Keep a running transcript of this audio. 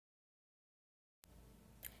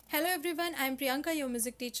Hello everyone, I am Priyanka, your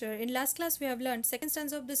music teacher. In last class we have learned second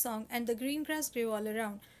stanza of the song and the green grass grew all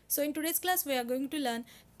around. So in today's class we are going to learn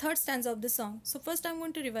third stanza of the song. So first I am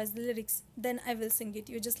going to revise the lyrics, then I will sing it.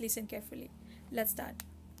 You just listen carefully. Let's start.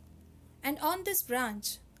 And on this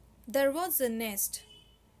branch there was a nest,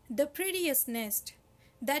 the prettiest nest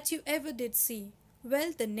that you ever did see.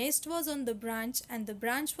 Well, the nest was on the branch, and the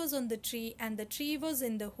branch was on the tree, and the tree was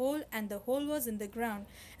in the hole, and the hole was in the ground.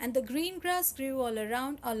 And the green grass grew all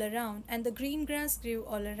around, and the green grass grew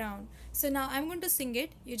all around. So now I'm going to sing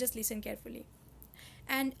it. You just listen carefully.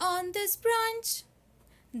 And on this branch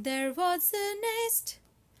there was a nest,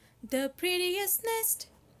 the prettiest nest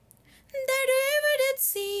that you ever did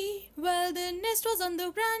see. Well, the nest was on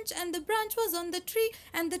the branch, and the branch was on the tree,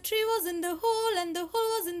 and the tree was in the hole, and the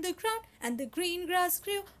hole was in the ground, and the green grass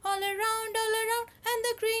grew all around, and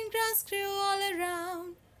the green grass grew all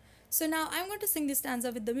around. So now I'm going to sing this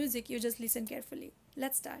stanza with the music. You just listen carefully.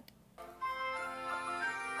 Let's start.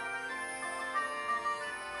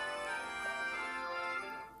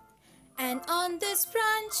 And on this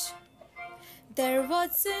branch there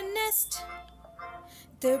was a nest,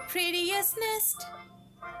 the prettiest nest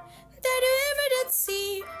that you ever did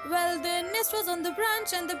see. Well, the nest was on the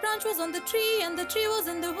branch, and the branch was on the tree, and the tree was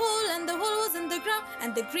in the hole, and the hole was in the ground,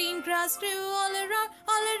 and the green grass grew all around,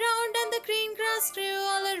 and the green grass grew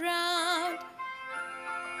all around.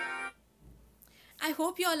 I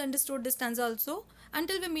hope you all understood this stanza also.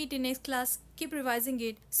 Until we meet in next class, keep revising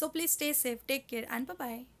it. So please stay safe, take care, and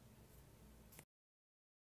bye-bye.